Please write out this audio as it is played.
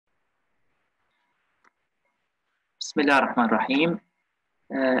Bismillah ar-Rahman ar-Rahim.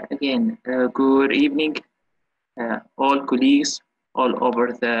 Good evening, all colleagues all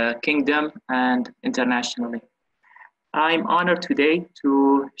over the kingdom and internationally. I'm honored today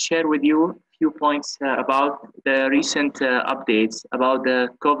to share with you a few points about the recent updates about the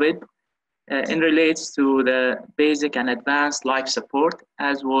COVID in relates to the basic and advanced life support,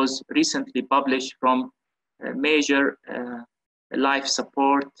 as was recently published from major life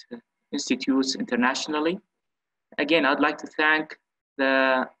support institutes internationally. Again, I'd like to thank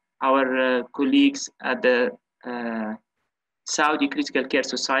our colleagues at the Saudi Critical Care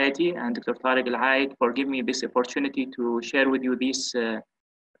Society and Dr. Tariq Al-Aid for giving me this opportunity to share with you these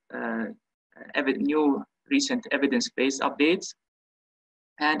new recent evidence-based updates.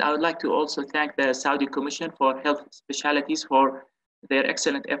 And I would like to also thank the Saudi Commission for Health Specialties for their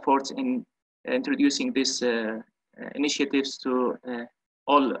excellent efforts in introducing these initiatives to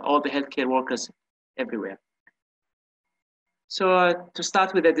all the healthcare workers everywhere. So to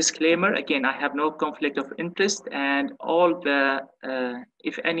start with a disclaimer, again, I have no conflict of interest, and all the,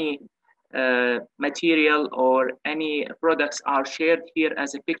 if any material or any products are shared here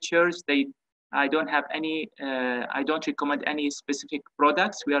as a pictures, I don't have any, I don't recommend any specific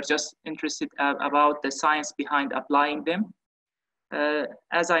products. We are just interested about the science behind applying them.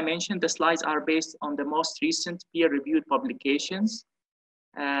 As I mentioned, the slides are based on the most recent peer-reviewed publications.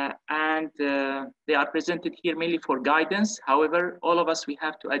 They are presented here mainly for guidance. However, all of us, we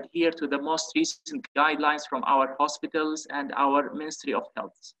have to adhere to the most recent guidelines from our hospitals and our Ministry of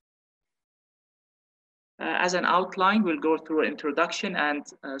Health. As an outline, we'll go through an introduction and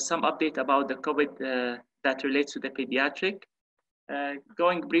some update about the COVID that relates to the pediatric.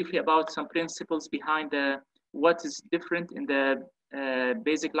 Going briefly about some principles behind what is different in the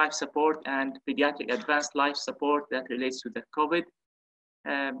basic life support and pediatric advanced life support that relates to the COVID.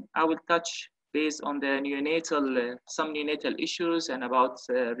 I will touch base on the neonatal, some neonatal issues and about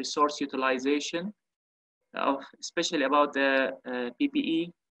resource utilization, especially about the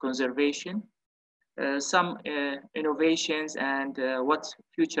PPE conservation, some innovations and what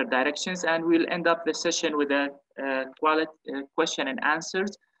future directions, and we'll end up the session with a question and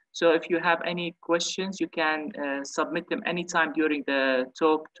answers. So if you have any questions, you can submit them anytime during the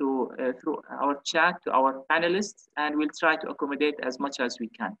talk to through our chat to our panelists, and we'll try to accommodate as much as we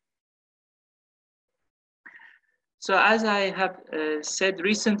can. So as I have said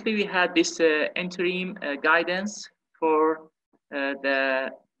recently, we had this interim guidance for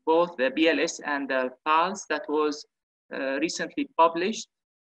both the BLS and the PALS that was recently published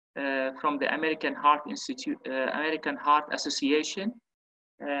from the American Heart Institute, American Heart Association.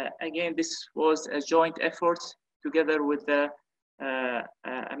 Again, this was a joint effort together with the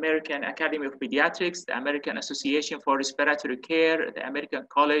American Academy of Pediatrics, the American Association for Respiratory Care, the American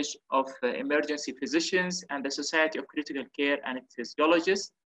College of Emergency Physicians, and the Society of Critical Care Anesthesiologists,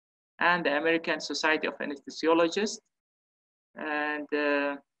 and the American Society of Anesthesiologists. And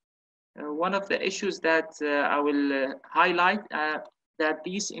one of the issues that I will highlight that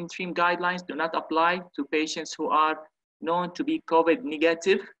these interim guidelines do not apply to patients who are known to be COVID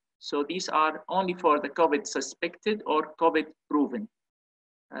negative. So these are only for the COVID suspected or COVID proven.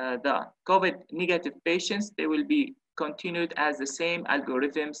 The COVID negative patients, they will be continued as the same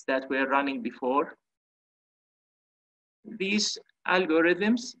algorithms that were running before. These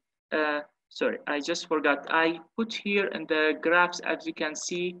algorithms, sorry, I just forgot. I put here in the graphs, as you can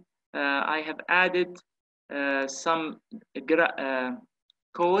see, I have added some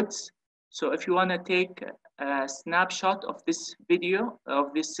codes. So if you want to take a snapshot of this video,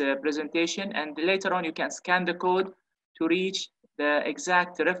 of this presentation, and later on you can scan the code to reach the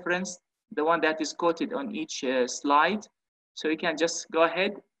exact reference, the one that is quoted on each slide. So you can just go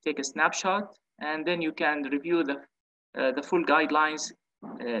ahead, take a snapshot, and then you can review the full guidelines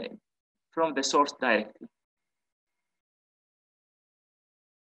from the source directly.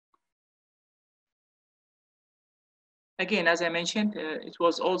 Again, as I mentioned, it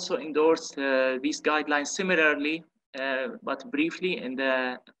was also endorsed, these guidelines similarly, but briefly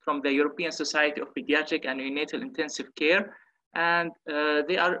from the European Society of Pediatric and Neonatal Intensive Care. And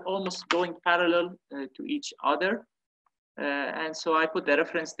they are almost going parallel to each other. And so I put the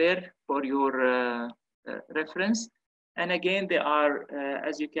reference there for your reference. And again, they are,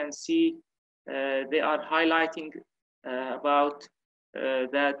 as you can see, they are highlighting about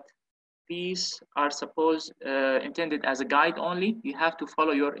that these are intended as a guide only. You have to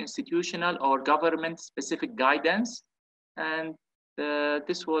follow your institutional or government specific guidance. And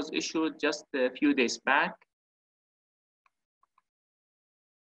this was issued just a few days back.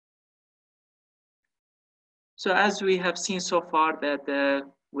 So as we have seen so far that the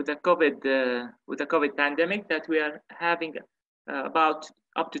with the COVID pandemic that we are having about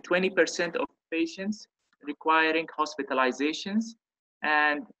up to 20% of patients requiring hospitalizations,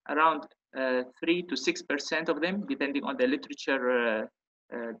 and around 3 to 6% of them, depending on the literature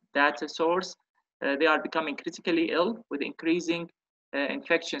data source, they are becoming critically ill with increasing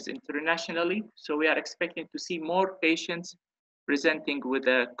infections internationally. So we are expecting to see more patients presenting with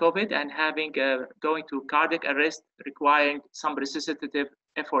COVID and having going to cardiac arrest, requiring some resuscitative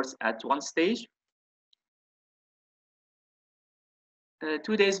efforts at one stage.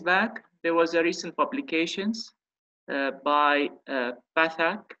 2 days back, there was a recent publications by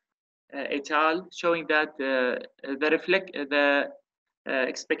Pathak et al. Showing that the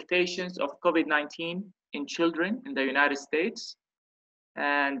expectations of COVID-19 in children in the United States.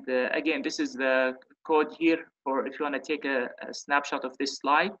 And again, this is the code here for if you want to take a snapshot of this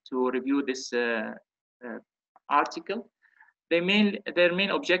slide to review this article. Their main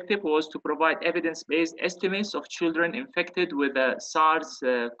objective was to provide evidence-based estimates of children infected with the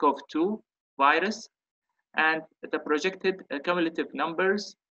SARS-CoV-2 virus and the projected cumulative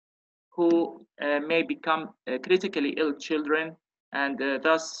numbers who may become critically ill children and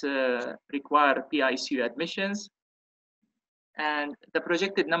thus require PICU admissions. And the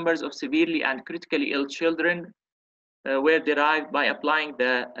projected numbers of severely and critically ill children were derived by applying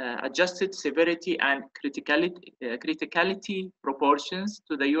the adjusted severity and criticality proportions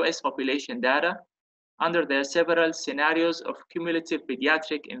to the US population data under the several scenarios of cumulative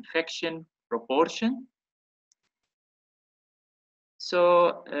pediatric infection proportion.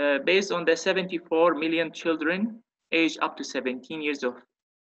 So based on the 74 million children aged up to 17 years of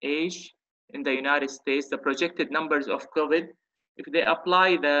age in the United States, the projected numbers of COVID, if they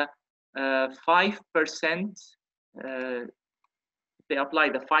apply the 5%, they apply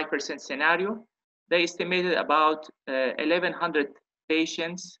the 5% scenario, they estimated about 1,100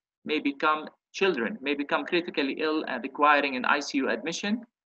 patients may become critically ill and requiring an ICU admission.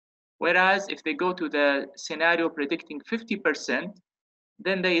 Whereas if they go to the scenario predicting 50%,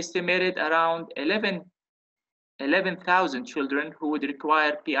 then they estimated around 11,000 children who would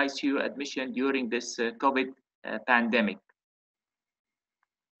require PICU admission during this COVID pandemic.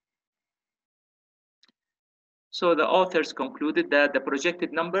 So the authors concluded that the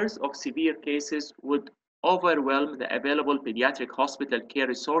projected numbers of severe cases would overwhelm the available pediatric hospital care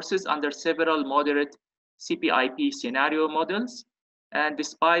resources under several moderate CPIP scenario models. And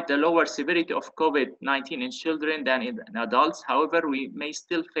despite the lower severity of COVID-19 in children than in adults, however, we may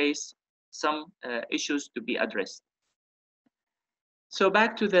still face some issues to be addressed. So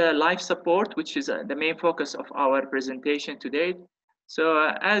back to the life support, which is the main focus of our presentation today. So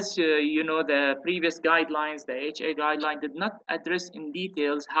as you know, the previous guidelines, the HA guideline did not address in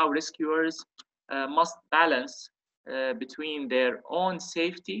details how rescuers must balance between their own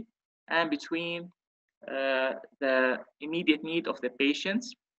safety and between the immediate need of the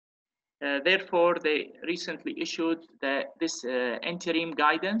patients. Therefore, they recently issued this interim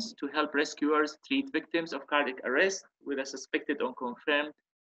guidance to help rescuers treat victims of cardiac arrest with a suspected or confirmed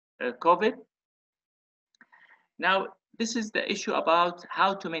COVID. Now, this is the issue about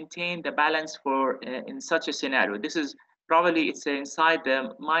how to maintain the balance for in such a scenario. This is probably it's inside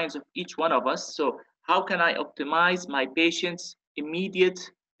the minds of each one of us. So how can I optimize my patient's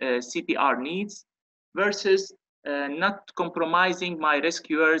immediate CPR needs versus not compromising my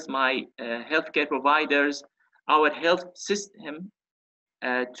rescuers, my healthcare providers, our health system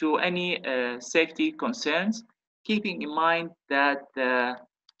to any safety concerns, keeping in mind that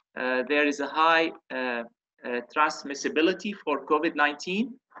there is a high transmissibility for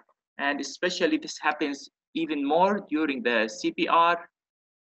COVID-19, and especially this happens even more during the CPR,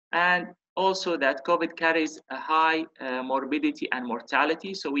 and also that COVID carries a high morbidity and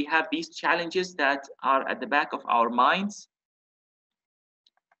mortality. So we have these challenges that are at the back of our minds.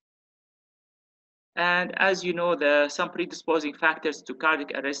 And as you know, some predisposing factors to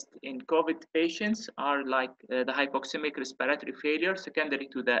cardiac arrest in COVID patients are like the hypoxemic respiratory failure secondary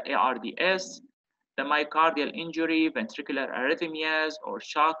to the ARDS, the myocardial injury, ventricular arrhythmias or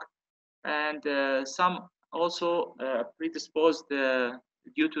shock, and some also predisposed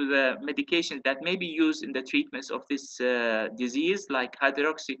due to the medications that may be used in the treatments of this disease, like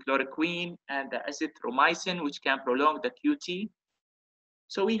hydroxychloroquine and the azithromycin, which can prolong the QT.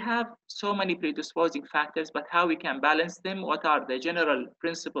 So we have so many predisposing factors, but how we can balance them? What are the general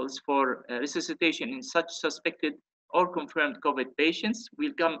principles for resuscitation in such suspected or confirmed COVID patients?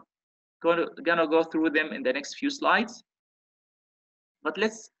 We're gonna go through them in the next few slides. But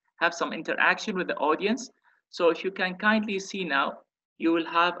let's have some interaction with the audience. So if you can kindly see now, you will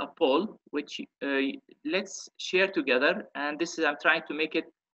have a poll, which let's share together. And this is, I'm trying to make it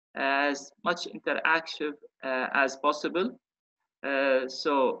as much interactive as possible.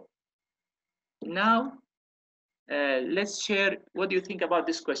 So now let's share what do you think about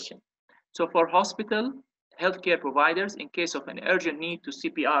this question. So for hospital healthcare providers, in case of an urgent need to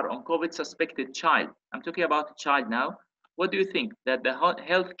CPR on COVID suspected child, I'm talking about a child now, what do you think? That the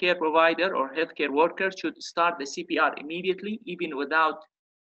healthcare provider or healthcare worker should start the CPR immediately, even without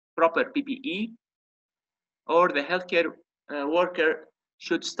proper PPE, or the healthcare worker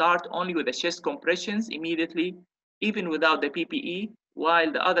should start only with the chest compressions immediately, even without the PPE,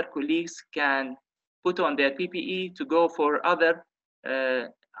 while the other colleagues can put on their PPE to go for other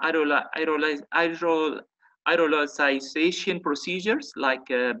aerosolization procedures like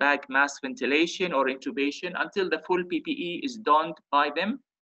bag mask ventilation or intubation until the full PPE is donned by them,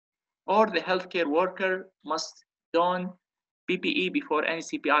 or the healthcare worker must don PPE before any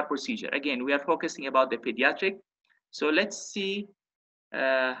CPR procedure. Again, we are focusing about the pediatric. So let's see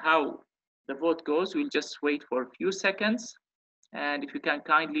how the vote goes. We'll just wait for a few seconds. And if you can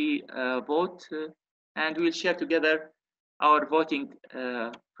kindly vote, and we'll share together our voting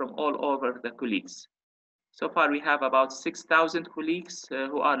from all over the colleagues. So far, we have about 6,000 colleagues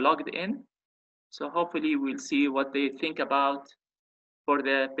who are logged in. So hopefully we'll see what they think about for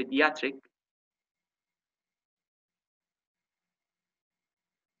the pediatric.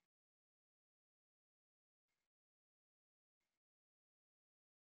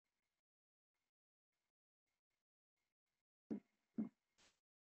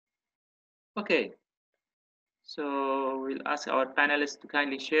 Okay, so we'll ask our panelists to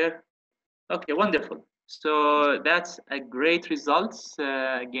kindly share. Okay, wonderful. So that's a great results.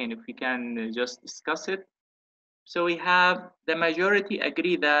 Again, if we can just discuss it. So we have the majority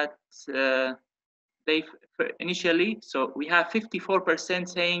agree that they initially, so we have 54%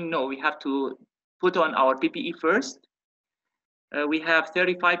 saying no, we have to put on our PPE first. We have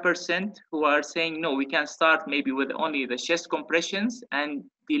 35% who are saying no, we can start maybe with only the chest compressions and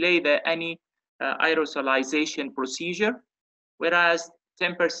delay any aerosolization procedure, whereas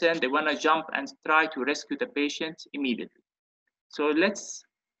 10% they want to jump and try to rescue the patient immediately. So let's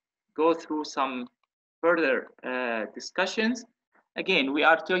go through some further discussions. Again, we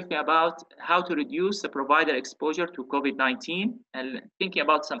are talking about how to reduce the provider exposure to COVID-19 and thinking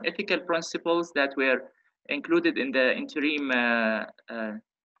about some ethical principles that were included in the interim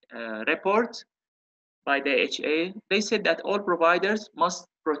report by the HA. They said that all providers must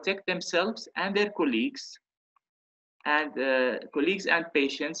protect themselves and their colleagues and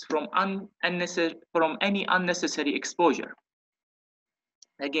patients from any unnecessary exposure.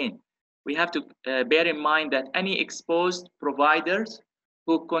 Again, we have to bear in mind that any exposed providers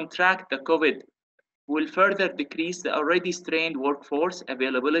who contract the COVID will further decrease the already strained workforce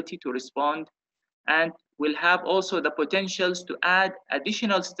availability to respond, and will have also the potentials to add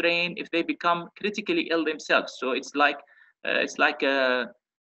additional strain if they become critically ill themselves. So it's like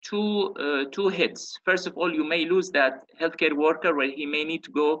two hits. First of all, you may lose that healthcare worker where he may need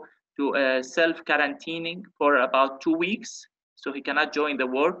to go to self-quarantining for about 2 weeks, so he cannot join the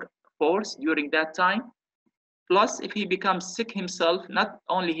workforce during that time. Plus, if he becomes sick himself, not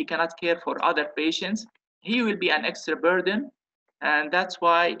only he cannot care for other patients, he will be an extra burden. And that's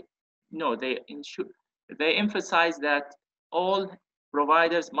why they emphasize that all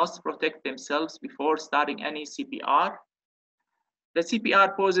providers must protect themselves before starting any CPR. The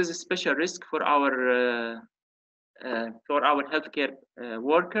CPR poses a special risk for our healthcare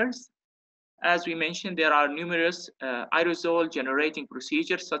workers. As we mentioned, there are numerous aerosol generating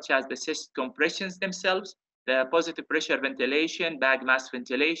procedures such as the chest compressions themselves, the positive pressure ventilation, bag mask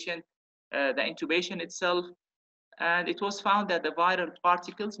ventilation, the intubation itself. And it was found that the viral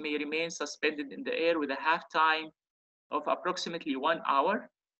particles may remain suspended in the air with a half time of approximately 1 hour.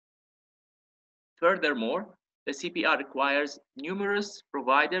 Furthermore, the CPR requires numerous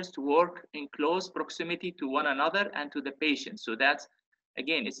providers to work in close proximity to one another and to the patient. So that's,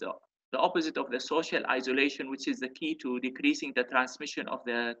 again, it's the opposite of the social isolation, which is the key to decreasing the transmission of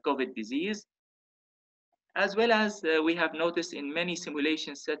the COVID disease. As well as we have noticed in many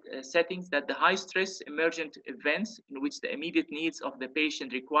simulation settings that the high stress emergent events in which the immediate needs of the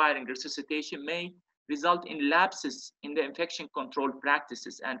patient requiring resuscitation may result in lapses in the infection control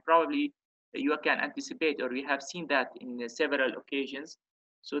practices. And probably you can anticipate, or we have seen that in several occasions.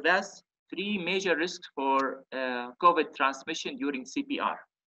 So that's 3 major risks for COVID transmission during CPR.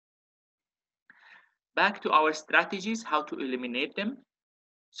 Back to our strategies, how to eliminate them.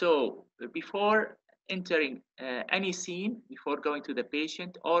 So before entering any scene, before going to the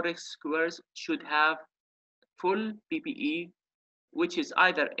patient, all rescuers should have full PPE, which is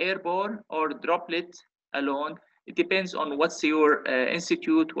either airborne or droplet alone, It depends on what's your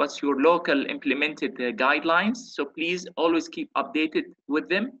institute, what's your local implemented guidelines. So please always keep updated with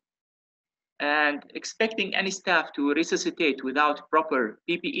them. And expecting any staff to resuscitate without proper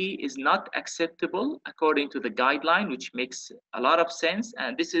PPE is not acceptable according to the guideline, which makes a lot of sense.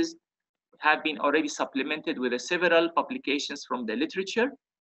 And this is have been already supplemented with several publications from the literature.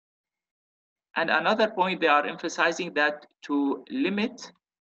 And another point, they are emphasizing that to limit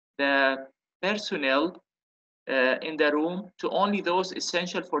the personnel in the room to only those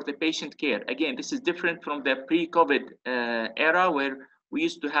essential for the patient care. Again, this is different from the pre-COVID era where we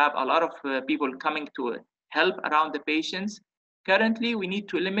used to have a lot of people coming to help around the patients. Currently, we need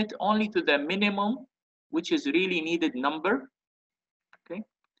to limit only to the minimum, which is really needed number. Okay.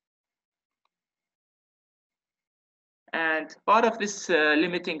 And part of this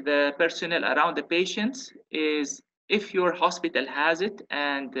limiting the personnel around the patients is if your hospital has it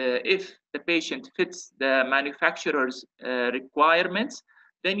and if the patient fits the manufacturer's requirements,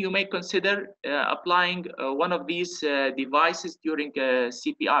 then you may consider applying one of these devices during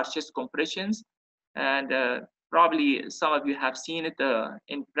CPR chest compressions. And probably some of you have seen it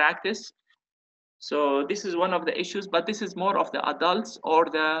in practice. So this is one of the issues, but this is more of the adults or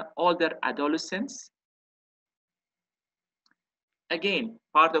the older adolescents. Again,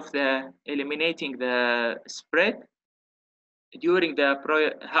 part of the eliminating the spread during the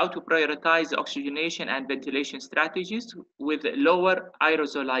how to prioritize oxygenation and ventilation strategies with lower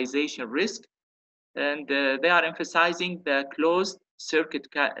aerosolization risk. And they are emphasizing the closed circuit,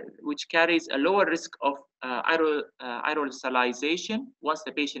 which carries a lower risk of aerosolization once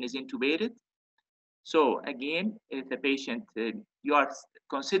the patient is intubated. So again, if the patient, you are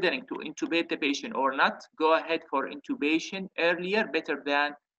considering to intubate the patient or not, go ahead for intubation earlier, better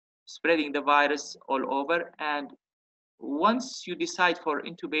than spreading the virus all over. And once you decide for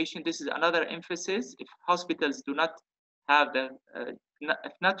intubation, this is another emphasis. If hospitals do not have the,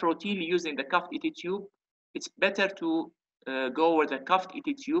 if not routinely using the cuffed ET tube, it's better to go with the cuffed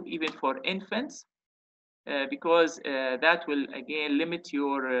ET tube, even for infants, because that will again limit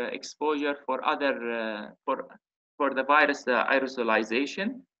your exposure for other for the virus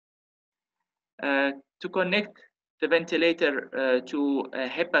aerosolization. To connect the ventilator to a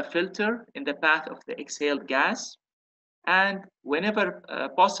HEPA filter in the path of the exhaled gas, and whenever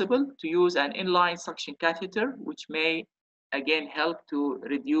possible to use an inline suction catheter, which may again help to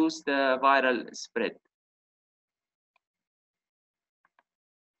reduce the viral spread.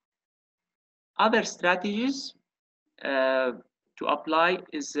 Other strategies to apply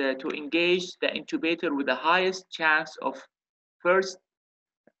is to engage the intubator with the highest chance of first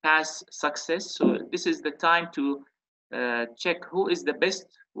pass success. So this is the time to check who is the best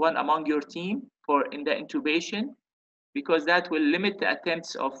one among your team for in the intubation, because that will limit the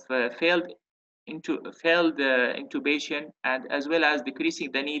attempts of failed intubation, and as well as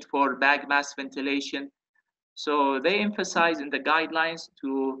decreasing the need for bag mask ventilation. So they emphasize in the guidelines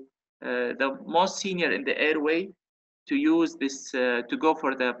to the most senior in the airway to use this, to go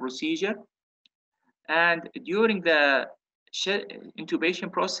for the procedure. And during the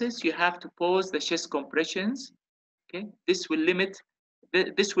intubation process, you have to pause the chest compressions. Okay, this will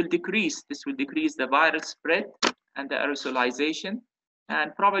decrease the viral spread and the aerosolization,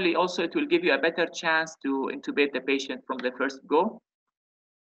 and probably also it will give you a better chance to intubate the patient from the first go.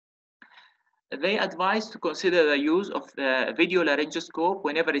 They advise to consider the use of the video laryngoscope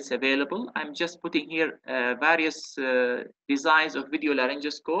whenever it's available. I'm just putting here various designs of video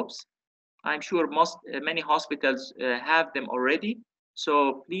laryngoscopes. I'm sure many hospitals have them already.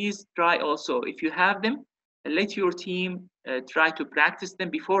 So please try also, if you have them, let your team try to practice them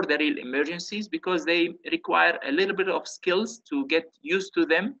before the real emergencies, because they require a little bit of skills to get used to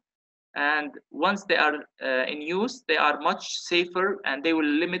them. And once they are in use, they are much safer, and they will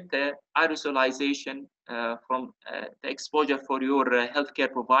limit the aerosolization from the exposure for your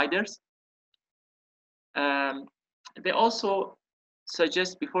healthcare providers. They also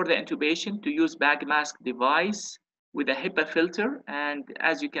suggest before the intubation to use bag mask device with a HEPA filter. And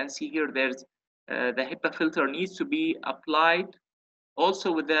as you can see here, there's the HEPA filter needs to be applied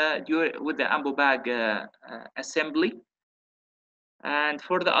also with the ambo bag assembly. And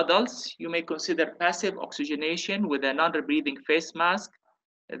for the adults, you may consider passive oxygenation with a non-rebreathing face mask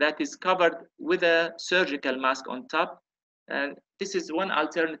that is covered with a surgical mask on top. And this is one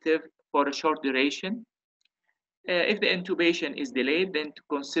alternative for a short duration. If the intubation is delayed, then to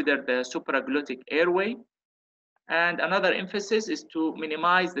consider the supraglottic airway. And another emphasis is to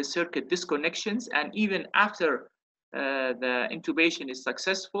minimize the circuit disconnections. And even after the intubation is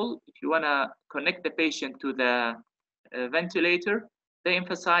successful, if you want to connect the patient to the ventilator, they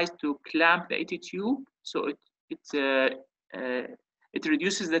emphasize to clamp the ET tube so it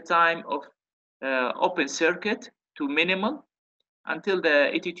reduces the time of open circuit to minimal until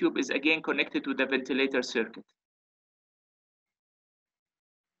the AT tube is again connected to the ventilator circuit.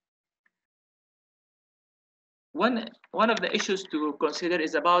 One of the issues to consider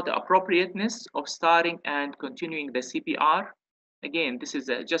is about the appropriateness of starting and continuing the CPR. Again, this is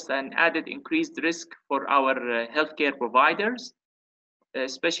just an added increased risk for our healthcare providers.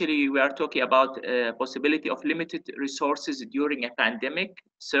 Especially, we are talking about possibility of limited resources during a pandemic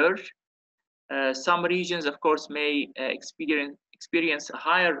surge. Some regions, of course, may experience a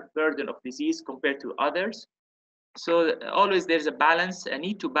higher burden of disease compared to others. So always there's a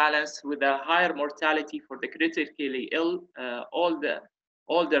need to balance with a higher mortality for the critically ill, older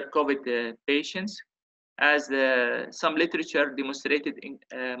COVID patients, as some literature demonstrated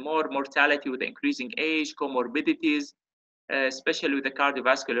more mortality with increasing age, comorbidities, especially with the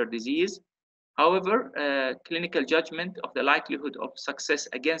cardiovascular disease. However, clinical judgment of the likelihood of success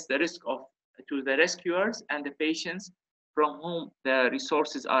against the risk to the rescuers and the patients from whom the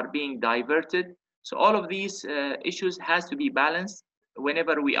resources are being diverted. So all of these issues has to be balanced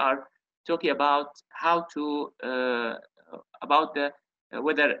whenever we are talking about how to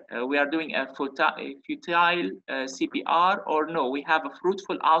whether we are doing a futile CPR or no. We have a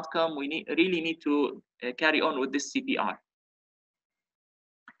fruitful outcome. We really need to carry on with this CPR.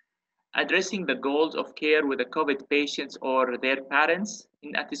 Addressing the goals of care with the COVID patients or their parents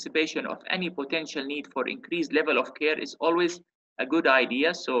in anticipation of any potential need for increased level of care is always a good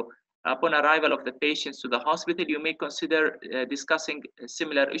idea. So upon arrival of the patients to the hospital, you may consider discussing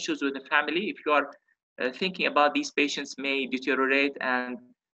similar issues with the family. If you are thinking about these patients may deteriorate and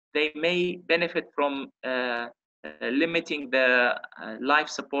they may benefit from limiting the life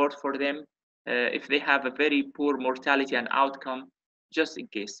support for them if they have a very poor mortality and outcome, just in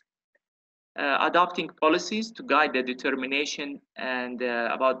case. Adopting policies to guide the determination and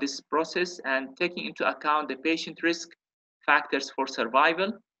about this process and taking into account the patient risk factors for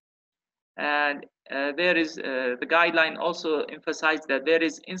survival. And there is the guideline also emphasized that there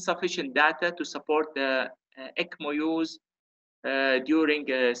is insufficient data to support the ECMO use during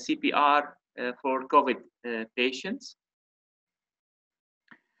CPR for COVID patients.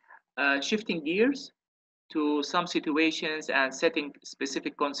 Shifting gears to some situations and setting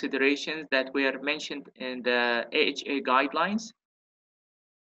specific considerations that were mentioned in the AHA guidelines.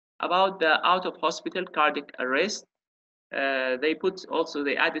 About the out-of-hospital cardiac arrest, they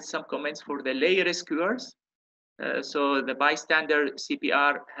added some comments for the lay rescuers. So the bystander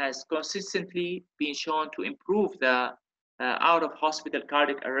CPR has consistently been shown to improve the out-of-hospital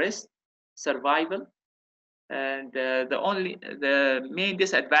cardiac arrest survival. And the main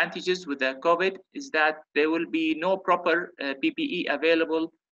disadvantages with the COVID is that there will be no proper PPE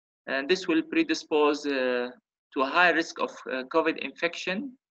available, and this will predispose to a high risk of COVID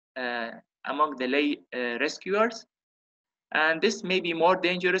infection among the lay rescuers. And this may be more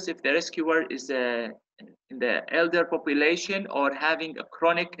dangerous if the rescuer is in the elder population or having a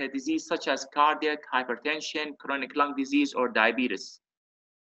chronic disease such as cardiac, hypertension, chronic lung disease, or diabetes.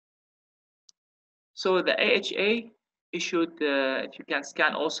 So the AHA issued, if you can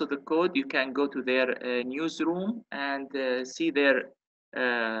scan also the code, you can go to their newsroom and see their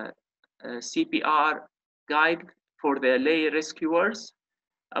CPR guide for the lay rescuers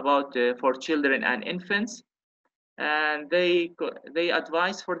about for children and infants. And they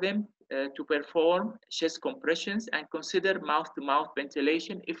advise for them to perform chest compressions and consider mouth-to-mouth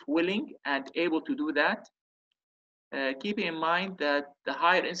ventilation if willing and able to do that. Keeping in mind that the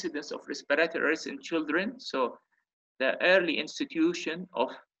higher incidence of respiratory arrest in children, so the early institution of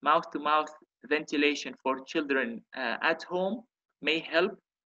mouth-to-mouth ventilation for children at home may help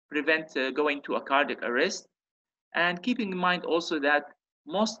prevent going to a cardiac arrest. And keeping in mind also that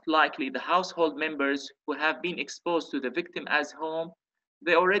most likely the household members who have been exposed to the victim as home,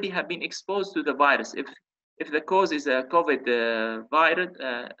 they already have been exposed to the virus. If the cause is a COVID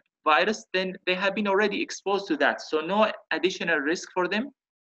virus, then they have been already exposed to that. So no additional risk for them.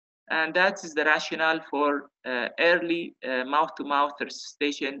 And that is the rationale for early mouth-to-mouth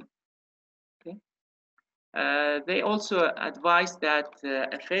resuscitation. Okay. They also advise that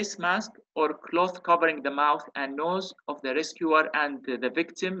a face mask or cloth covering the mouth and nose of the rescuer and the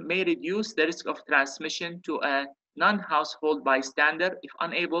victim may reduce the risk of transmission to a non-household bystander if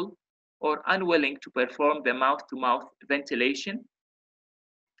unable or unwilling to perform the mouth-to-mouth ventilation.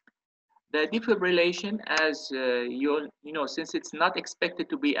 The defibrillation, as you know, since it's not expected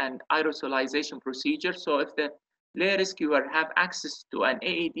to be an aerosolization procedure, so if the lay rescuer have access to an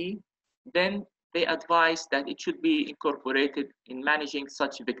AED, then they advise that it should be incorporated in managing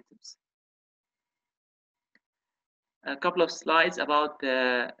such victims. a couple of slides about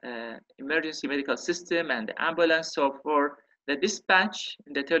the emergency medical system and the ambulance. So for the dispatch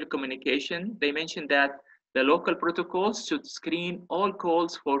in the telecommunication, they mentioned that the local protocols should screen all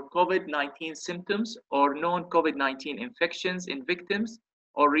calls for COVID-19 symptoms or known COVID-19 infections in victims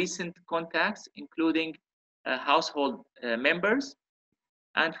or recent contacts, including household members.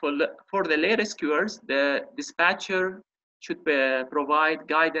 And for the lay rescuers, the dispatcher should provide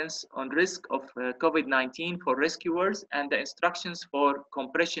guidance on risk of COVID-19 for rescuers and the instructions for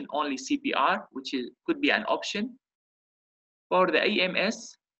compression-only CPR, which could be an option. For the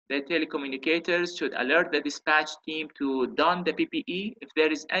EMS, the telecommunicators should alert the dispatch team to don the PPE if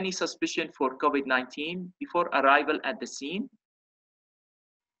there is any suspicion for COVID-19 before arrival at the scene.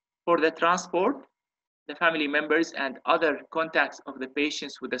 For the transport, the family members and other contacts of the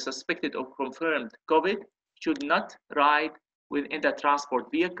patients with a suspected or confirmed COVID should not ride within the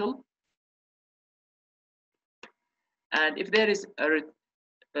transport vehicle. And if there is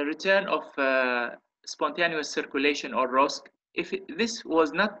a return of spontaneous circulation or ROSC, if this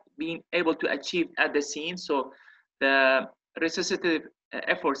was not being able to achieve at the scene, so the resuscitative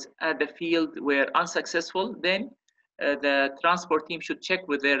efforts at the field were unsuccessful, then the transport team should check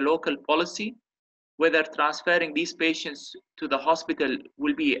with their local policy whether transferring these patients to the hospital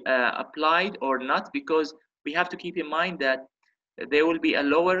will be applied or not, because we have to keep in mind that there will be a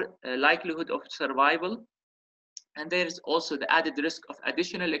lower likelihood of survival. And there is also the added risk of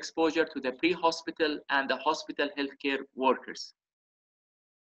additional exposure to the pre-hospital and the hospital healthcare workers.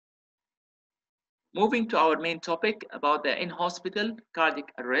 Moving to our main topic about the in-hospital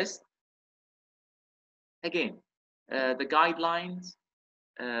cardiac arrest. Again, the guidelines,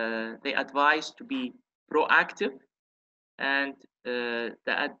 they advise to be proactive and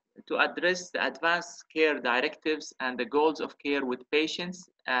to address the advanced care directives and the goals of care with patients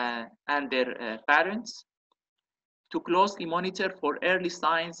and their parents, to closely monitor for early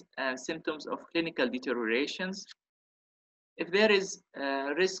signs and symptoms of clinical deteriorations. If there is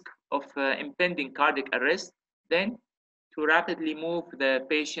a risk of impending cardiac arrest, then to rapidly move the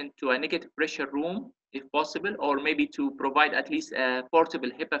patient to a negative pressure room if possible, or maybe to provide at least a portable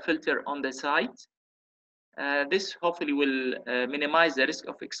HEPA filter on the site. This hopefully will minimize the risk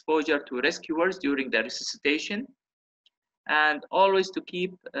of exposure to rescuers during the resuscitation. And always to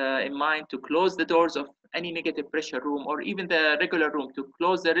keep in mind to close the doors of any negative pressure room or even the regular room, to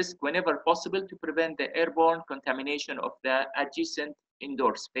close the risk whenever possible to prevent the airborne contamination of the adjacent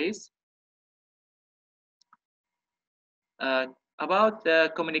indoor space. About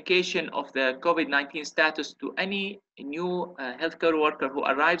the communication of the COVID-19 status to any new healthcare worker who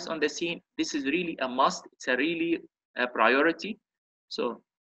arrives on the scene, this is really a must. It's a really a priority. So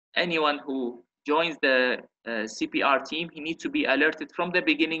anyone who joins the CPR team, he needs to be alerted from the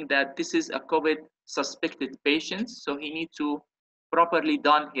beginning that this is a COVID suspected patient. So he needs to properly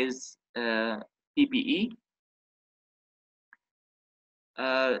don his PPE.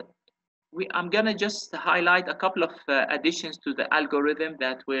 I'm gonna just highlight a couple of additions to the algorithm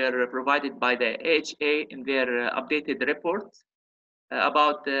that were provided by the AHA in their updated report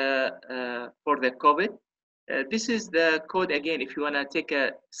about for the COVID. This is the code again, if you wanna take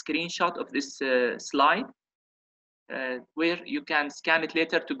a screenshot of this slide, where you can scan it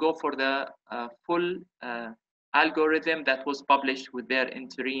later to go for the full algorithm that was published with their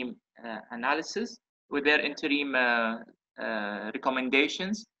interim analysis, with their interim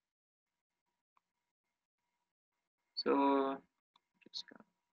recommendations. So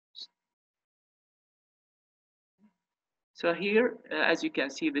here, as you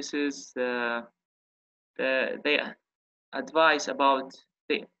can see, this is they advise about,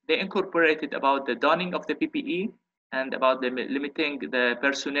 they incorporated about the donning of the PPE and about the limiting the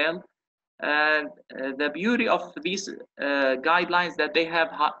personnel. And the beauty of these guidelines that they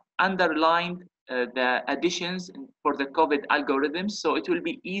have underlined the additions for the COVID algorithms, so it will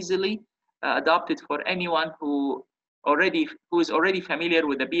be easily adopted for anyone who is already familiar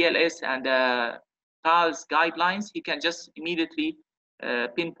with the BLS and PALS guidelines. He can just immediately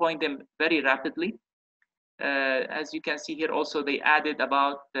pinpoint them very rapidly. As you can see here, also they added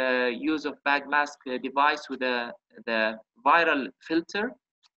about the use of bag mask device with the viral filter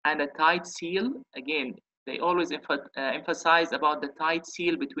and a tight seal. Again, they always emphasize about the tight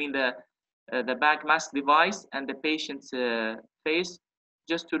seal between the bag mask device and the patient's face,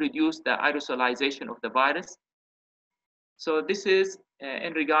 just to reduce the aerosolization of the virus. So this is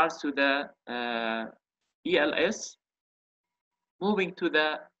in regards to the ELS. Moving to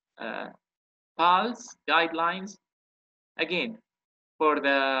the PALS guidelines. Again, for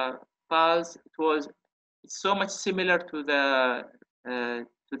the PALS, it's so much similar to the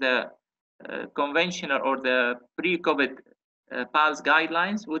conventional or the pre-COVID PALS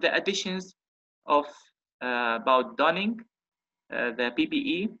guidelines, with the additions of about donning the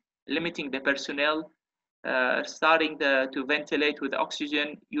PPE, limiting the personnel, starting to ventilate with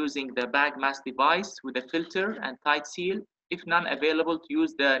oxygen using the bag mask device with a filter and tight seal. If none available, to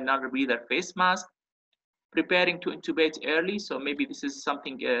use the non-rebreather face mask. Preparing to intubate early, so maybe this is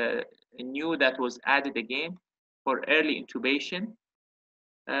something new that was added again for early intubation.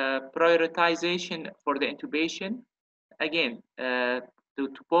 Prioritization for the intubation, again,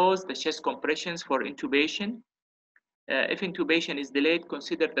 to pause the chest compressions for intubation. If intubation is delayed,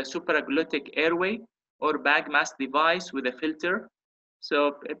 consider the supraglottic airway or bag mask device with a filter.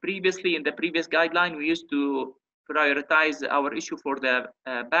 So previously, in the previous guideline, we used to prioritize our issue for the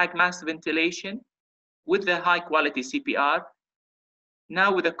bag mask ventilation with the high quality CPR.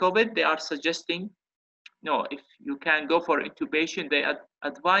 Now with the COVID, they are suggesting, no, if you can go for intubation, they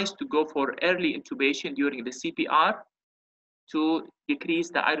advise to go for early intubation during the CPR to decrease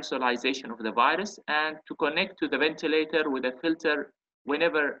the aerosolization of the virus and to connect to the ventilator with a filter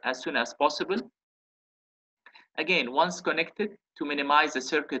whenever, as soon as possible. Again, once connected, to minimize the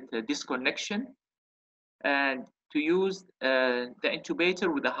circuit disconnection and to use the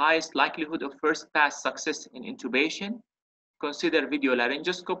intubator with the highest likelihood of first pass success in intubation. Consider video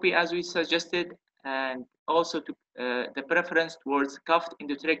laryngoscopy as we suggested, and also to the preference towards cuffed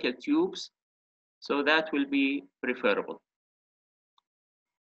endotracheal tubes. So that will be preferable.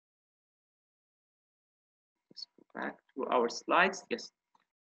 Let's go back to our slides. Yes.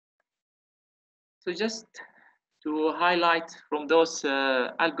 So just to highlight from those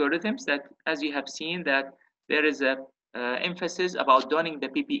algorithms that, as you have seen, that there is a emphasis about donning the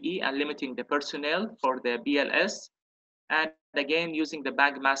PPE and limiting the personnel for the BLS, and again using the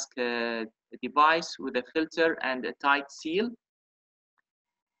bag mask device with a filter and a tight seal.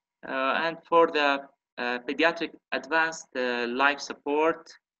 And for the pediatric advanced life support,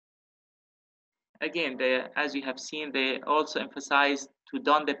 again, as you have seen, they also emphasize to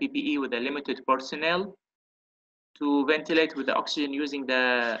don the PPE with a limited personnel, to ventilate with the oxygen using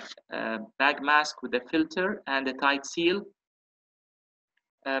the bag mask with the filter and the tight seal,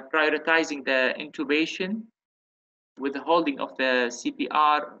 prioritizing the intubation with the holding of the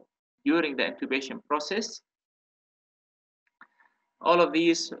CPR during the intubation process. All of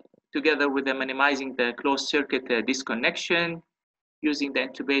these together with the minimizing the closed circuit disconnection, using the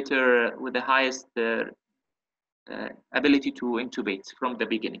intubator with the highest ability to intubate from the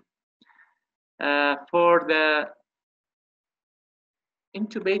beginning. For the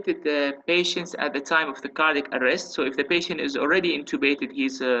intubated patients at the time of the cardiac arrest, so if the patient is already intubated,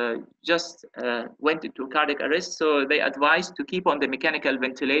 he's just went into cardiac arrest, so they advise to keep on the mechanical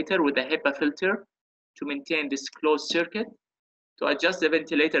ventilator with the HEPA filter to maintain this closed circuit, to adjust the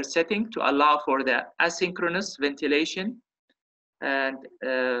ventilator setting to allow for the asynchronous ventilation, and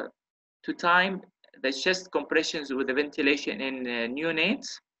to time the chest compressions with the ventilation in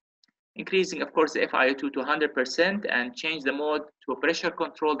neonates, increasing, of course, the FiO2 to 100% and change the mode to a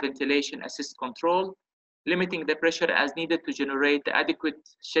pressure-controlled ventilation assist control, limiting the pressure as needed to generate the adequate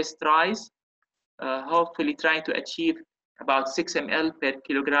chest rise, hopefully trying to achieve about 6 ml per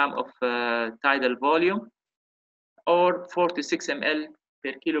kilogram of tidal volume, or 4 to 6 ml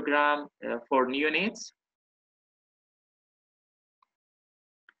per kilogram for neonates.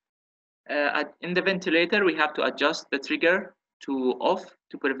 In the ventilator, we have to adjust the trigger to off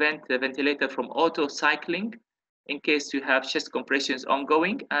to prevent the ventilator from auto cycling in case you have chest compressions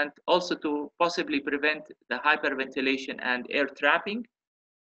ongoing, and also to possibly prevent the hyperventilation and air trapping,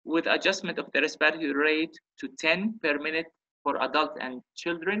 with adjustment of the respiratory rate to 10 per minute for adults and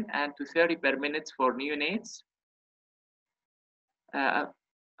children and to 30 per minute for neonates.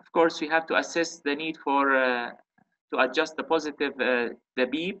 Of course, we have to assess the need for to adjust the positive the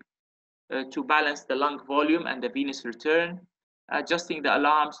beep to balance the lung volume and the venous return, adjusting the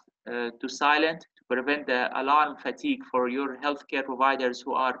alarms to silent to prevent the alarm fatigue for your healthcare providers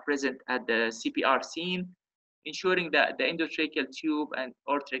who are present at the CPR scene, ensuring that the endotracheal tube and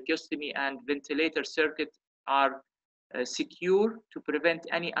or tracheostomy and ventilator circuit are secure to prevent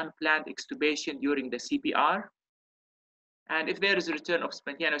any unplanned extubation during the CPR. And if there is a return of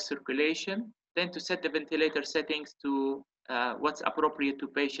spontaneous circulation, then to set the ventilator settings to what's appropriate to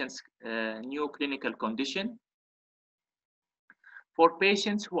patients' new clinical condition. For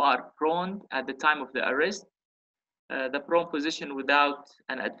patients who are prone at the time of the arrest, the prone position without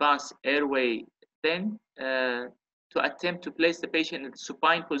an advanced airway, then to attempt to place the patient in the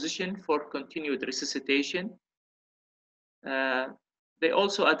supine position for continued resuscitation. They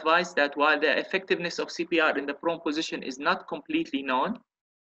also advise that while the effectiveness of CPR in the prone position is not completely known,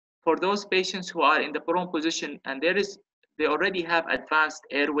 For those patients who are in the prone position and they already have advanced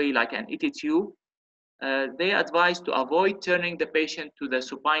airway like an ET tube, they advise to avoid turning the patient to the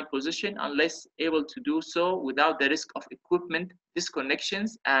supine position unless able to do so without the risk of equipment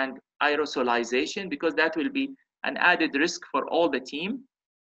disconnections and aerosolization, because that will be an added risk for all the team.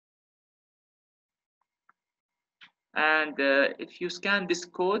 And if you scan this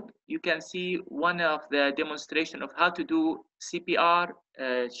code, you can see one of the demonstration of how to do CPR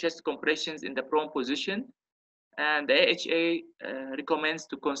chest compressions in the prone position. And the AHA recommends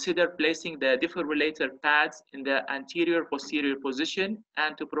to consider placing the defibrillator pads in the anterior posterior position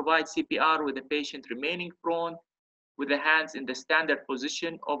and to provide CPR with the patient remaining prone with the hands in the standard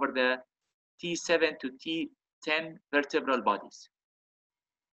position over the T7 to T10 vertebral bodies.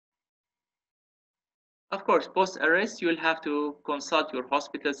 Of course, post-arrest, you'll have to consult your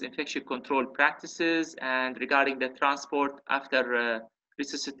hospital's infection control practices and regarding the transport after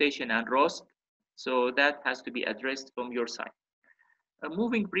resuscitation and ROSC. So that has to be addressed from your side.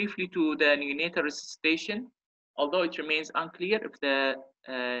 Moving briefly to the neonatal resuscitation, although it remains unclear if the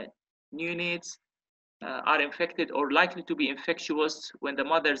neonates are infected or likely to be infectious when the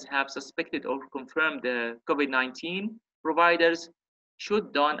mothers have suspected or confirmed the COVID-19, providers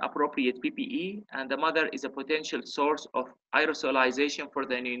should don appropriate PPE, and the mother is a potential source of aerosolization for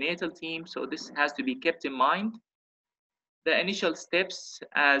the neonatal team, so this has to be kept in mind. The initial steps,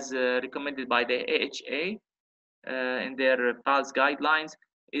 as recommended by the AHA in their PALS guidelines,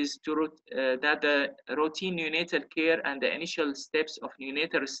 is that the routine neonatal care and the initial steps of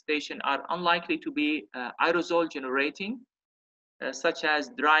neonatal resuscitation are unlikely to be aerosol generating, such as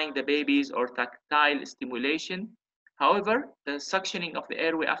drying the babies or tactile stimulation. However, the suctioning of the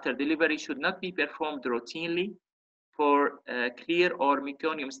airway after delivery should not be performed routinely for clear or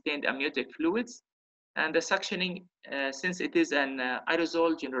meconium-stained amniotic fluids. And the suctioning, since it is an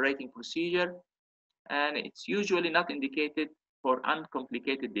aerosol-generating procedure, and it's usually not indicated for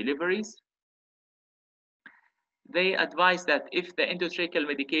uncomplicated deliveries. They advise that if the endotracheal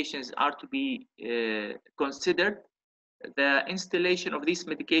medications are to be considered, the installation of these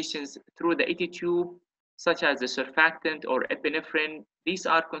medications through the ET tube, such as the surfactant or epinephrine, these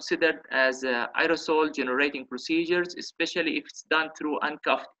are considered as aerosol generating procedures, especially if it's done through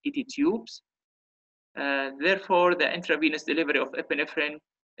uncuffed ET tubes. Therefore, the intravenous delivery of epinephrine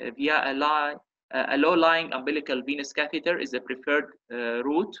via a low-lying umbilical venous catheter is the preferred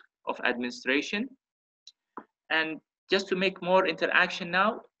route of administration. And just to make more interaction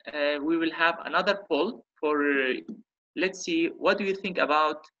now, we will have another poll for, let's see, what do you think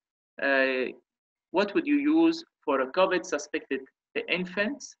about, what would you use for a COVID suspected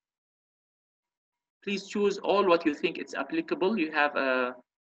infants? Please choose all what you think it's applicable. You have a,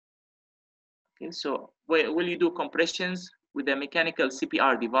 okay, so will you do compressions with the mechanical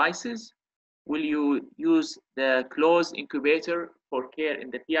CPR devices? Will you use the closed incubator for care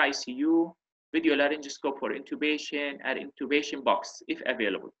in the PICU, video laryngoscope for intubation, and intubation box if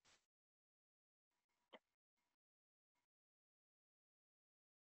available?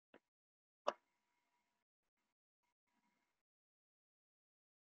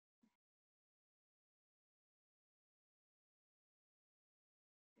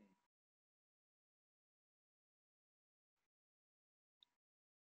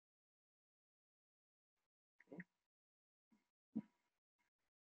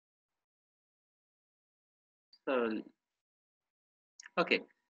 Okay,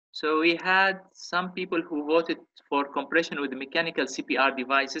 so we had some people who voted for compression with mechanical CPR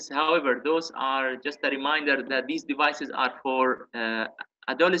devices. However, those are just a reminder that these devices are for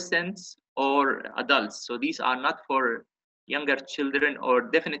adolescents or adults. So these are not for younger children or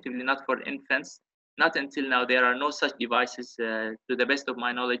definitely not for infants. Not until now, there are no such devices, to the best of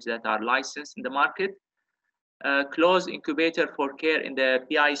my knowledge, that are licensed in the market. Closed incubator for care in the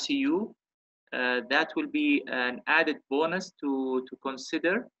PICU. That will be an added bonus to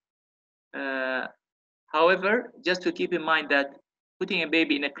consider. However, just to keep in mind that putting a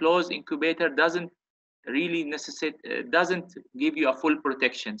baby in a closed incubator doesn't really doesn't give you a full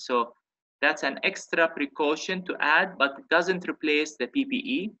protection. So that's an extra precaution to add, but it doesn't replace the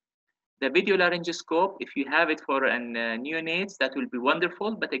PPE. The video laryngoscope, if you have it for an neonates, that will be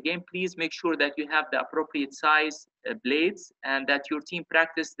wonderful. But again, please make sure that you have the appropriate size blades and that your team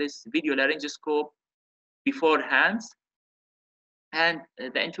practice this video laryngoscope beforehand. And the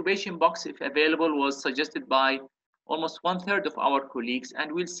intubation box, if available, was suggested by almost 1/3 of our colleagues.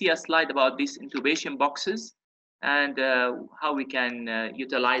 And we'll see a slide about these intubation boxes and how we can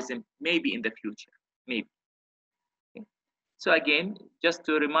utilize them maybe in the future, maybe. So again, just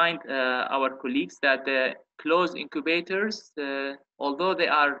to remind our colleagues that the closed incubators, although they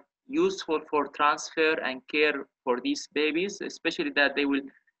are useful for transfer and care for these babies, especially that they will,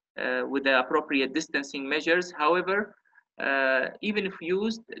 with the appropriate distancing measures. However, even if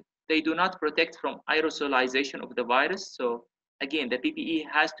used, they do not protect from aerosolization of the virus. So again, the PPE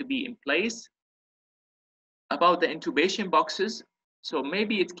has to be in place. About the intubation boxes, so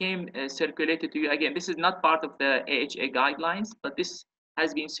maybe it came circulated to you. Again, this is not part of the AHA guidelines, but this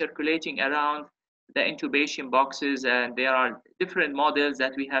has been circulating around the intubation boxes, and there are different models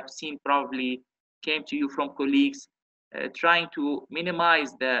that we have seen probably came to you from colleagues trying to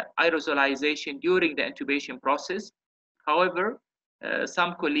minimize the aerosolization during the intubation process. However,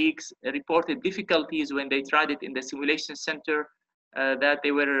 some colleagues reported difficulties when they tried it in the simulation center, that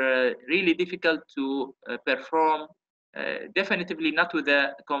they were really difficult to perform, definitively not with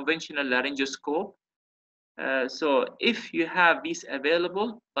a conventional laryngoscope. So if you have these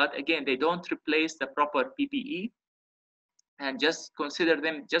available, but again, they don't replace the proper PPE, and just consider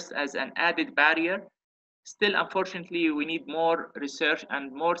them just as an added barrier. Still, unfortunately, we need more research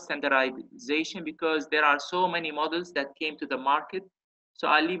and more standardization because there are so many models that came to the market. So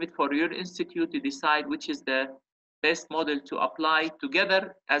I'll leave it for your institute to decide which is the best model to apply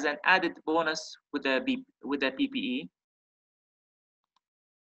together as an added bonus with the PPE.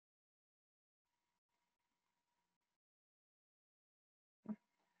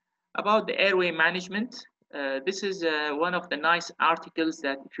 About the airway management, this is one of the nice articles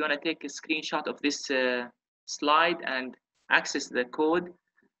that if you want to take a screenshot of this slide and access the code,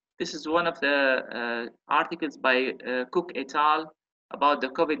 this is one of the articles by Cook et al. About the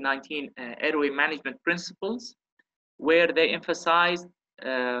COVID-19 airway management principles, where they emphasize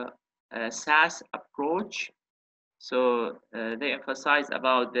a SAS approach. So they emphasize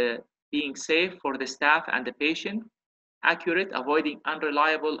about being safe for the staff and the patient, accurate, avoiding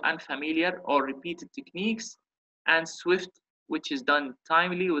unreliable, unfamiliar, or repeated techniques, and swift, which is done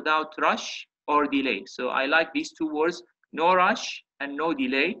timely without rush or delay. So I like these two words, no rush and no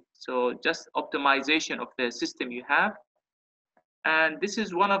delay. So just optimization of the system you have. And this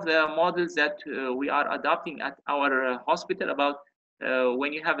is one of the models that we are adopting at our hospital about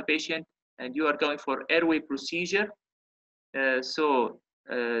when you have a patient and you are going for airway procedure. So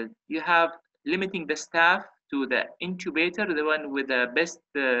you have limiting the staff to the intubator, the one with the best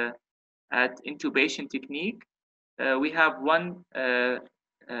at intubation technique. We have one,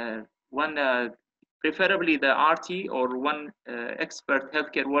 preferably the RT or one expert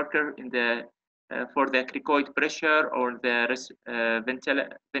healthcare worker in the for the cricoid pressure or the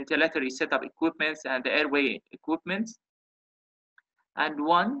ventilatory setup equipments and the airway equipments, and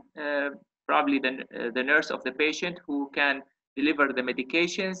one probably the nurse of the patient who can deliver the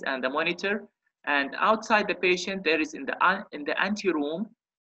medications and the monitor. And outside the patient, there is in the ante room,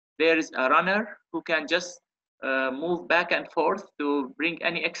 there is a runner who can just move back and forth to bring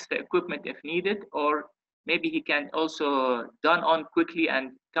any extra equipment if needed, or maybe he can also done on quickly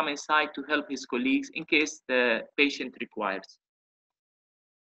and come inside to help his colleagues in case the patient requires.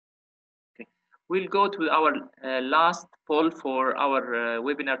 Okay. We'll go to our last poll for our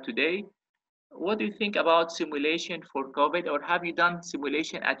webinar today. What do you think about simulation for COVID, or have you done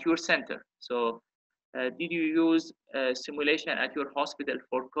simulation at your center? So did you use simulation at your hospital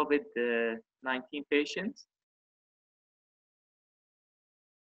for COVID-19 patients?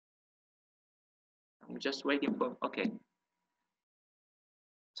 I'm just waiting for, okay.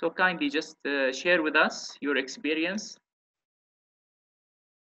 So kindly just share with us your experience.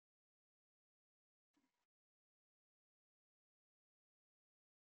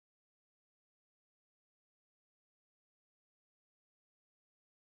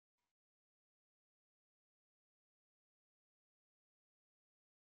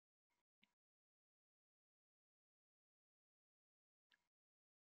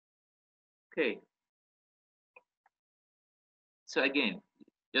 Okay. So again,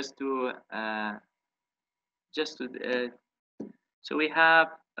 just to so we have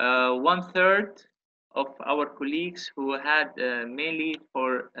 1/3 of our colleagues who had mainly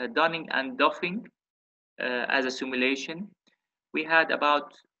for donning and doffing as a simulation. We had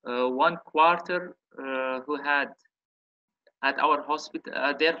about 1/4 who had at our hospital,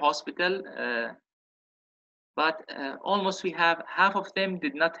 their hospital, but almost we have half of them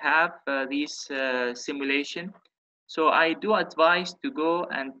did not have these simulation. So I do advise to go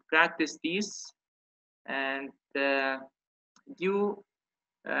and practice these, and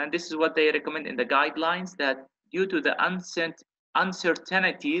this is what they recommend in the guidelines, that due to the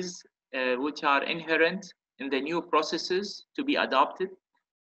uncertainties which are inherent in the new processes to be adopted,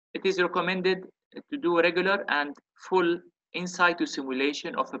 it is recommended to do regular and full in situ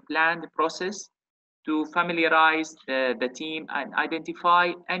simulation of a planned process to familiarize the team and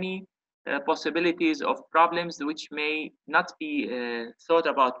identify any possibilities of problems which may not be thought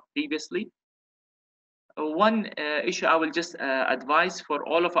about previously. One issue I will just advise for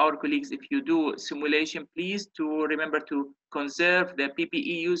all of our colleagues, if you do simulation, please to remember to conserve the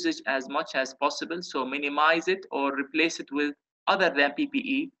PPE usage as much as possible. So minimize it or replace it with other than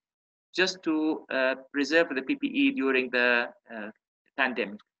PPE, just to preserve the PPE during the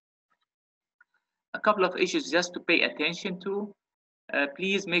pandemic. A couple of issues just to pay attention to.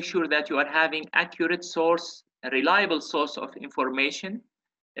 Please make sure that you are having accurate source, a reliable source of information.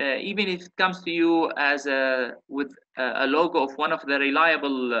 Even if it comes to you as with a logo of one of the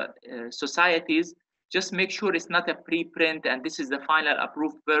reliable societies, just make sure it's not a preprint and this is the final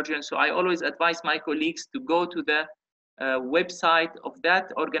approved version. So I always advise my colleagues to go to the website of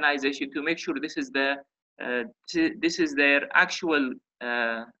that organization to make sure this is their actual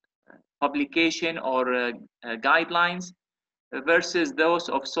publication or guidelines, versus those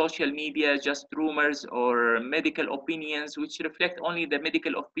of social media, just rumors or medical opinions, which reflect only the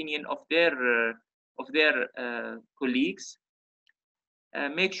medical opinion of their colleagues.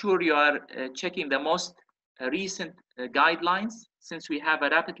 Make sure you are checking the most recent guidelines, since we have a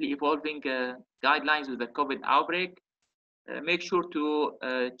rapidly evolving guidelines with the COVID outbreak. Make sure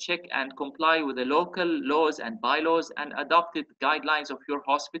to check and comply with the local laws and bylaws and adopted guidelines of your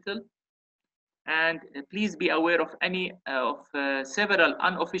hospital. And please be aware of any of several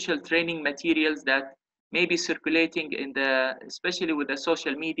unofficial training materials that may be circulating in especially with the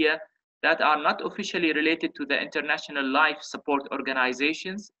social media, that are not officially related to the international life support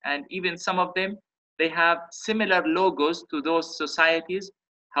organizations. And even some of them, they have similar logos to those societies.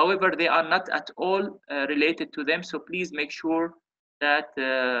 However, they are not at all related to them. So please make sure that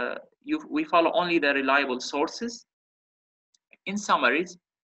we follow only the reliable sources. In summaries,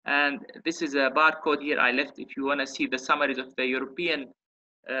 and this is a barcode here I left if you want to see the summaries of the European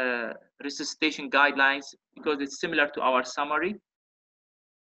resuscitation guidelines, because it's similar to our summary.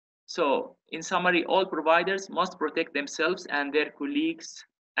 So in summary, all providers must protect themselves and their colleagues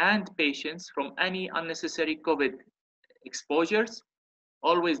and patients from any unnecessary COVID exposures,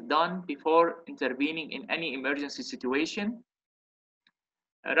 always done before intervening in any emergency situation.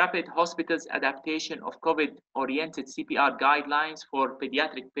 Rapid hospitals adaptation of COVID-oriented CPR guidelines for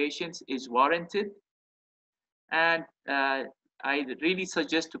pediatric patients is warranted. And I really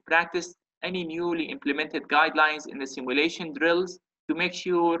suggest to practice any newly implemented guidelines in the simulation drills to make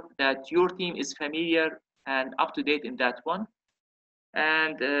sure that your team is familiar and up to date in that one.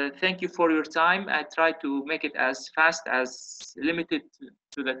 And thank you for your time. I try to make it as fast as limited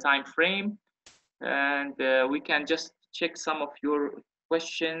to the time frame. And we can just check some of your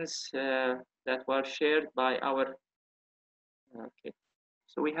questions that were shared by our. Okay,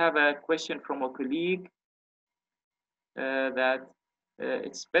 so we have a question from a colleague that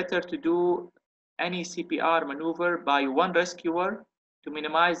it's better to do any CPR maneuver by one rescuer to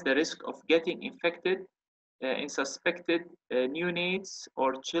minimize the risk of getting infected in suspected neonates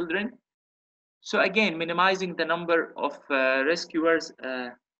or children. So again, minimizing the number of rescuers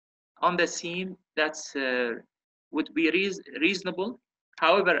on the scene, that's would be reasonable.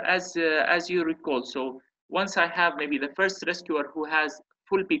 However, as you recall, so once I have maybe the first rescuer who has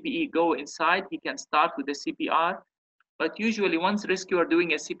full PPE go inside, he can start with the CPR. But usually once rescuer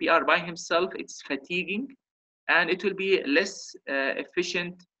doing a CPR by himself, it's fatiguing and it will be less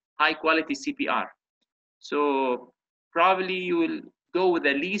efficient, high quality CPR. So probably you will go with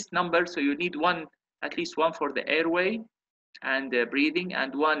the least number. So you need at least one for the airway and breathing,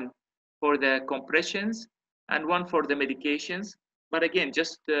 and one for the compressions, and one for the medications. But again,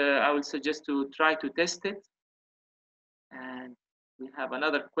 just I will suggest to try to test it. And we have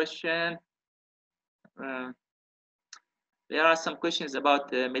another question. There are some questions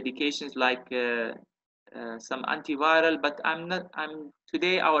about medications like some antiviral, but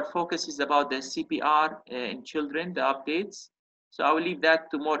today our focus is about the CPR in children, the updates. So I will leave that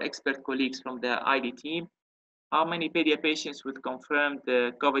to more expert colleagues from the ID team. How many pediatric patients with confirmed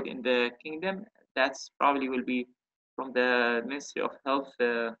COVID in the kingdom? That's probably will be from the Ministry of Health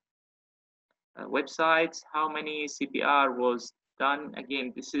websites. How many CPR was done?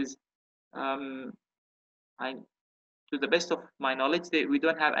 Again, this is, to the best of my knowledge, we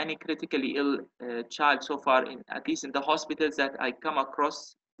don't have any critically ill child so far, at least in the hospitals that I come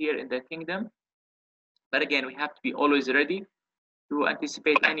across here in the kingdom. But again, we have to be always ready to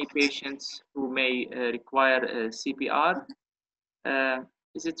anticipate any patients who may require CPR.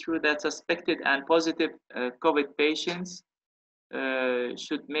 Is it true that suspected and positive COVID patients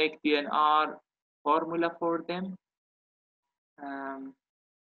should make DNR formula for them? I'm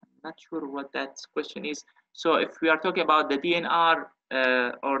not sure what that question is. So if we are talking about the DNR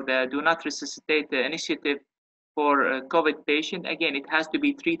or the Do Not Resuscitate initiative for a COVID patient, again, it has to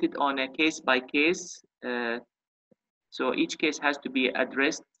be treated on a case by case. So each case has to be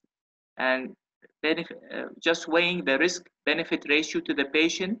addressed, and just weighing the risk benefit ratio to the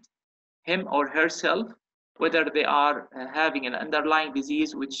patient, him or herself, whether they are having an underlying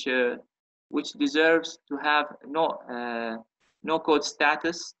disease which deserves to have no code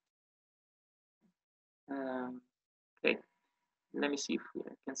status. Okay, let me see if we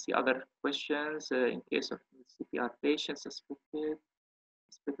can see other questions in case of CPR patients suspected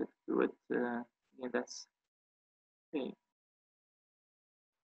fluid. Yeah, that's okay.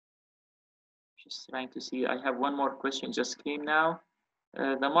 Just trying to see. I have one more question just came now.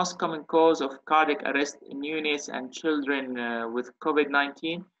 The most common cause of cardiac arrest in neonates and children with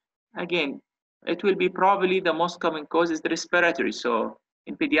COVID-19. Again, it will be probably the most common cause is the respiratory. So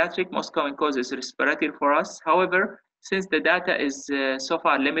in pediatric, most common cause is respiratory for us. However, since the data is so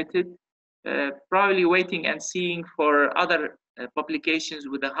far limited, probably waiting and seeing for other publications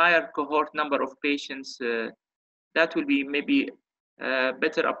with a higher cohort number of patients, that will be maybe a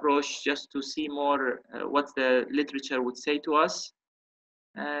better approach just to see more what the literature would say to us.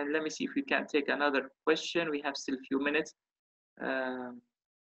 Let me see if we can take another question. We have still a few minutes.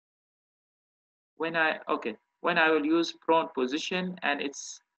 When I will use prone position, and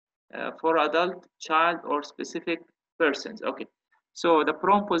it's for adult, child, or specific persons. Okay, so the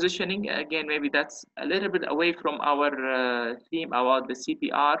prone positioning, again, maybe that's a little bit away from our theme about the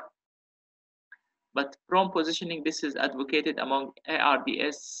CPR. But prone positioning, this is advocated among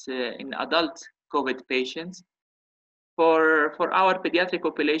ARDS in adult COVID patients. For our pediatric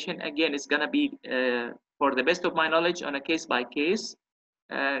population, again, it's going to be, for the best of my knowledge, on a case by case,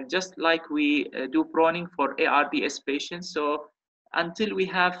 just like we do proning for ARDS patients. So until we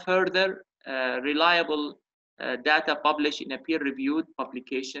have further reliable data published in a peer-reviewed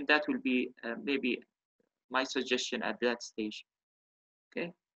publication, that will be maybe my suggestion at that stage.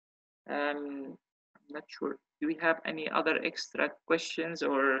 Okay. I'm not sure. Do we have any other extra questions,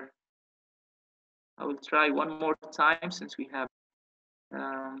 or I will try one more time since we have.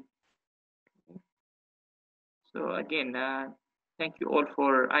 So again, thank you all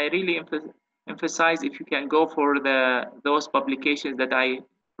for. I really emphasize if you can go for those publications that I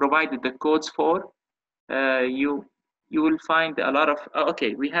provided the codes for. You will find a lot of.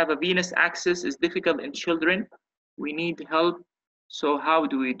 Okay, we have a venous access is difficult in children. We need help. So how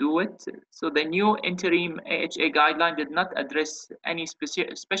do we do it? So the new interim AHA guideline did not address any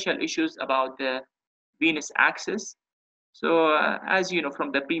special issues about the venous access. So as you know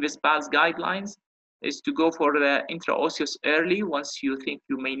from the previous PALS guidelines, is to go for the intraosseous early once you think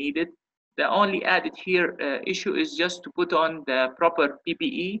you may need it. The only added here issue is just to put on the proper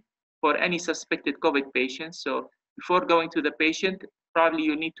PPE for any suspected COVID patients. So before going to the patient, probably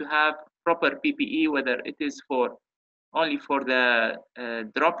you need to have proper PPE, whether it is for only for the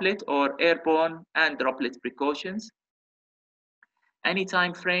droplet or airborne and droplet precautions. Any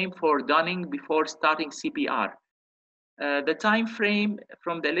time frame for donning before starting CPR. The time frame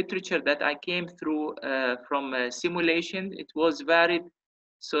from the literature that I came through from simulation, it was varied,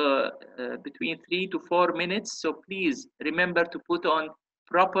 so between 3 to 4 minutes. So please remember to put on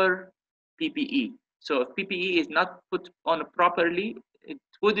proper PPE. So if PPE is not put on properly, it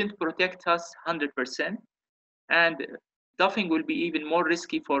wouldn't protect us 100%. And doffing will be even more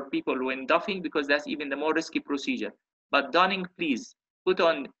risky for people when doffing, because that's even the more risky procedure. But donning, please put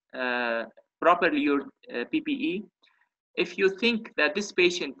on properly your PPE. If you think that this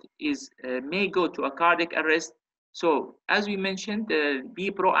patient is may go to a cardiac arrest, so as we mentioned,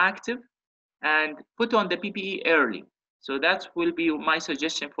 be proactive and put on the PPE early. So that will be my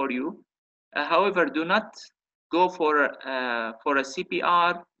suggestion for you. However, do not go for a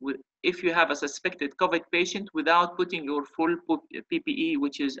CPR if you have a suspected COVID patient without putting your full PPE,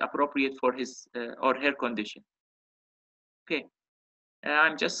 which is appropriate for his or her condition. Okay,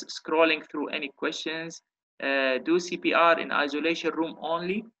 I'm just scrolling through any questions. Do CPR in isolation room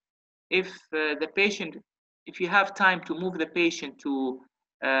only. If the patient, if you have time to move the patient to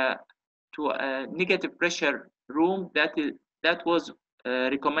a negative pressure room, that was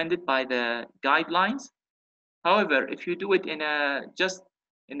recommended by the guidelines. However, if you do it in just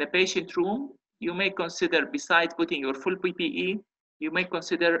in the patient room, you may consider, besides putting your full PPE, you may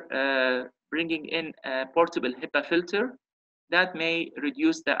consider bringing in a portable HEPA filter. That may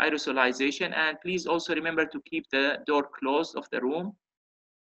reduce the aerosolization. And please also remember to keep the door closed of the room.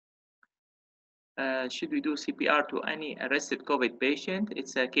 Should we do CPR to any arrested COVID patient?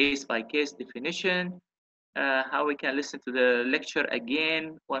 It's a case-by-case definition. how we can listen to the lecture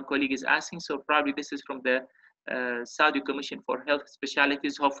again. One colleague is asking, so probably this is from the Saudi Commission for Health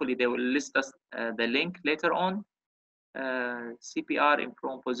Specialties. Hopefully they will list us the link later on. CPR in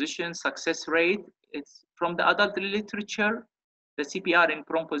prone position, success rate. It's from the adult literature. The CPR in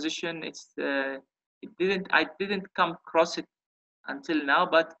prone position, I didn't come across it until now,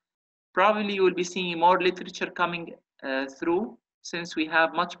 but probably you will be seeing more literature coming through, since we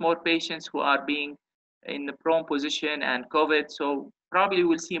have much more patients who are being in the prone position and COVID. So probably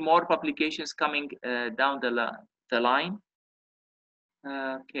we'll see more publications coming down the line.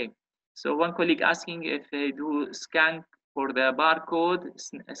 Okay. So one colleague asking if they do scan for the barcode,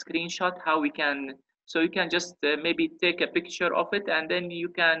 a screenshot, how we can, so you can just maybe take a picture of it, and then you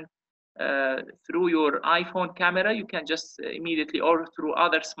can, through your iPhone camera, you can just immediately, or through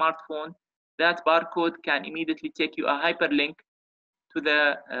other smartphone, that barcode can immediately take you a hyperlink to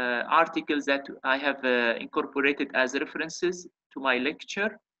the articles that I have incorporated as references to my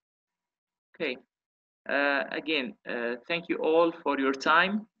lecture. Okay. Again, thank you all for your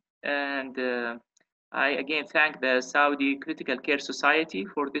time, and I again thank the Saudi Critical Care Society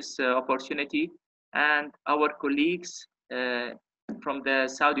for this opportunity, and our colleagues from the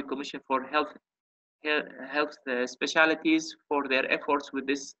Saudi Commission for Health Specialties for their efforts with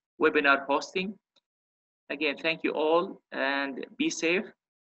this webinar hosting. Again, thank you all, and be safe.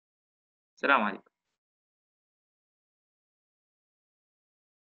 Assalamu alaikum.